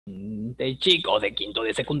Excelente, chicos de quinto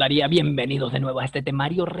de secundaria, bienvenidos de nuevo a este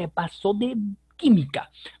temario repaso de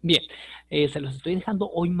química. Bien, se los estoy dejando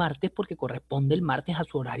hoy martes porque corresponde el martes a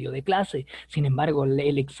su horario de clase. Sin embargo,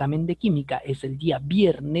 el examen de química es el día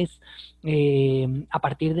viernes a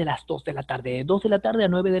partir de las 2 de la tarde. De 2 de la tarde a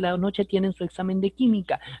 9 de la noche tienen su examen de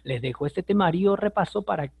química. Les dejo este temario repaso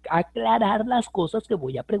para aclarar las cosas que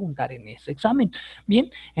voy a preguntar en ese examen. Bien,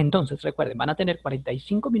 entonces recuerden, van a tener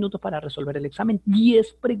 45 minutos para resolver el examen.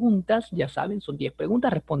 10 preguntas, ya saben, son 10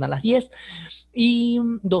 preguntas, respondan las 10 y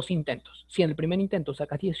 2 intentos. Si en el primer intento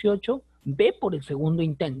sacas 18, ve por el segundo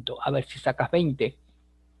intento, a ver si sacas 20.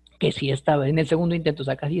 Que si esta, en el segundo intento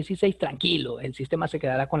sacas 16, tranquilo, el sistema se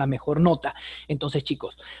quedará con la mejor nota. Entonces,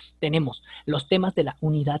 chicos, tenemos los temas de la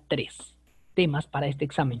unidad 3. Temas para este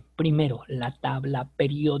examen. Primero, la tabla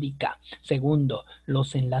periódica. Segundo,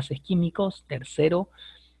 los enlaces químicos. Tercero,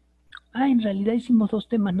 en realidad hicimos 2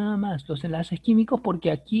 temas nada más, los enlaces químicos,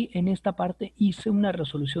 porque aquí en esta parte hice una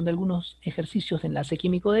resolución de algunos ejercicios de enlace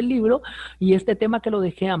químico del libro y este tema que lo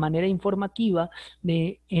dejé a manera informativa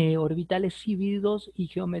de orbitales híbridos y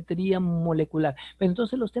geometría molecular. Pero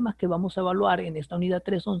entonces los temas que vamos a evaluar en esta unidad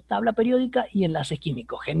 3 son tabla periódica y enlaces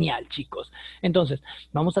químicos. Genial, chicos. Entonces,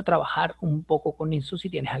 vamos a trabajar un poco con eso. Si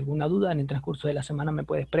tienes alguna duda en el transcurso de la semana me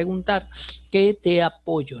puedes preguntar, que te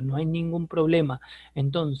apoyo, no hay ningún problema.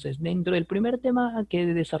 Entonces, dentro del primer tema que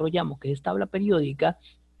desarrollamos, que es tabla periódica,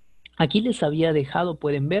 aquí les había dejado,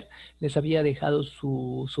 pueden ver, les había dejado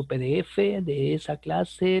su PDF de esa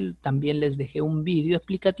clase, también les dejé un vídeo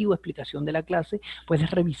explicativo, explicación de la clase, puedes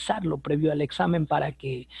revisarlo previo al examen para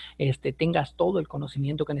que tengas todo el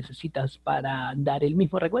conocimiento que necesitas para dar el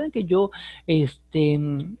mismo. Recuerden que yo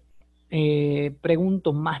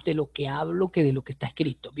pregunto más de lo que hablo que de lo que está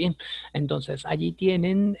escrito. Bien, entonces allí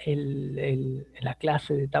tienen la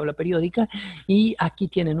clase de tabla periódica y aquí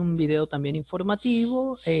tienen un video también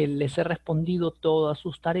informativo. Les he respondido todas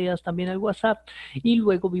sus tareas también al WhatsApp y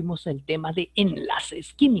luego vimos el tema de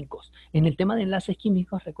enlaces químicos. En el tema de enlaces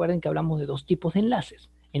químicos recuerden que hablamos de 2 tipos de enlaces,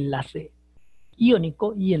 enlace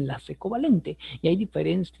iónico y enlace covalente. Y hay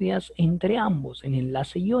diferencias entre ambos. En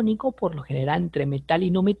enlace iónico, por lo general, entre metal y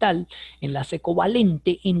no metal. Enlace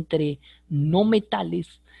covalente entre no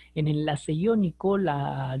metales. En enlace iónico,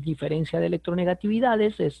 la diferencia de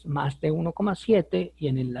electronegatividades es más de 1,7 y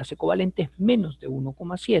en enlace covalente es menos de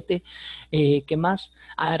 1,7. ¿Qué más?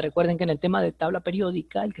 Recuerden que en el tema de tabla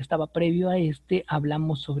periódica, el que estaba previo a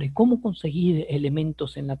hablamos sobre cómo conseguir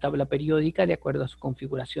elementos en la tabla periódica de acuerdo a su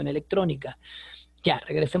configuración electrónica. Ya,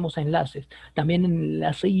 regresemos a enlaces. También en el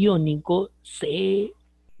enlace iónico se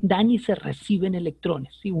dan y se reciben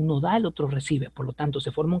electrones. Si uno da, el otro recibe. Por lo tanto,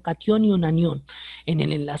 se forma un cation y un anión. En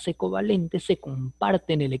el enlace covalente se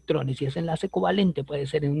comparten electrones. Y ese enlace covalente puede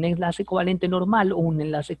ser un enlace covalente normal o un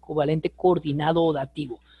enlace covalente coordinado o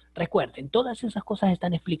dativo. Recuerden, todas esas cosas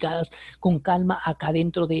están explicadas con calma acá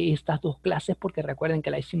dentro de estas 2 clases porque recuerden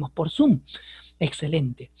que la hicimos por Zoom.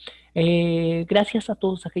 Excelente. Gracias a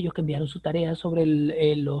todos aquellos que enviaron su tarea sobre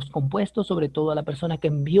los compuestos, sobre todo a la persona que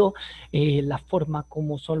envió la forma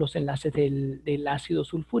como son los enlaces del ácido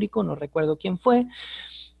sulfúrico, no recuerdo quién fue.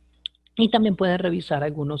 Y también pueden revisar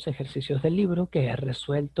algunos ejercicios del libro que he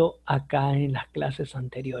resuelto acá en las clases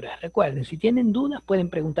anteriores. Recuerden, si tienen dudas pueden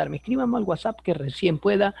preguntarme, escríbanme al WhatsApp que recién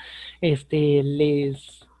pueda,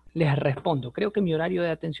 les respondo. Creo que mi horario de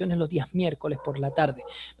atención es los días miércoles por la tarde,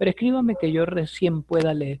 pero escríbanme que yo recién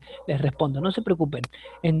pueda les respondo, no se preocupen.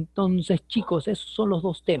 Entonces, chicos, esos son los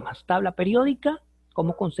 2 temas, tabla periódica,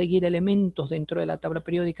 cómo conseguir elementos dentro de la tabla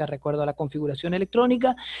periódica, recuerdo a la configuración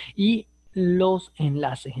electrónica, y los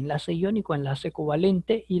enlaces, enlace iónico, enlace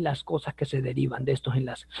covalente y las cosas que se derivan de estos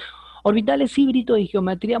enlaces. Orbitales híbridos y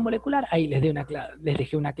geometría molecular, ahí les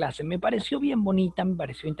dejé una clase. Me pareció bien bonita, me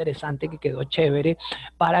pareció interesante, que quedó chévere,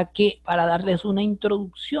 para darles una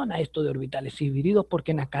introducción a esto de orbitales híbridos,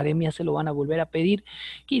 porque en academia se lo van a volver a pedir,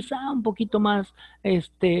 quizá un poquito más,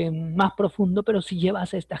 más profundo, pero si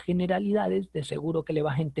llevas estas generalidades, de seguro que le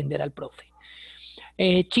vas a entender al profe.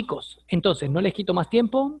 Chicos, entonces no les quito más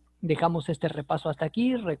tiempo, dejamos este repaso hasta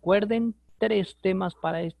aquí. Recuerden, 2 temas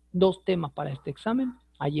para este examen.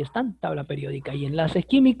 Ahí están, tabla periódica y enlaces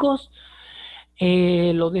químicos.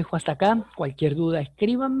 Lo dejo hasta acá. Cualquier duda,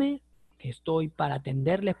 escríbanme. Estoy para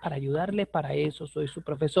atenderles, para ayudarles. Para eso soy su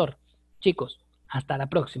profesor. Chicos, hasta la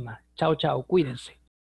próxima. Chao, chao. Cuídense.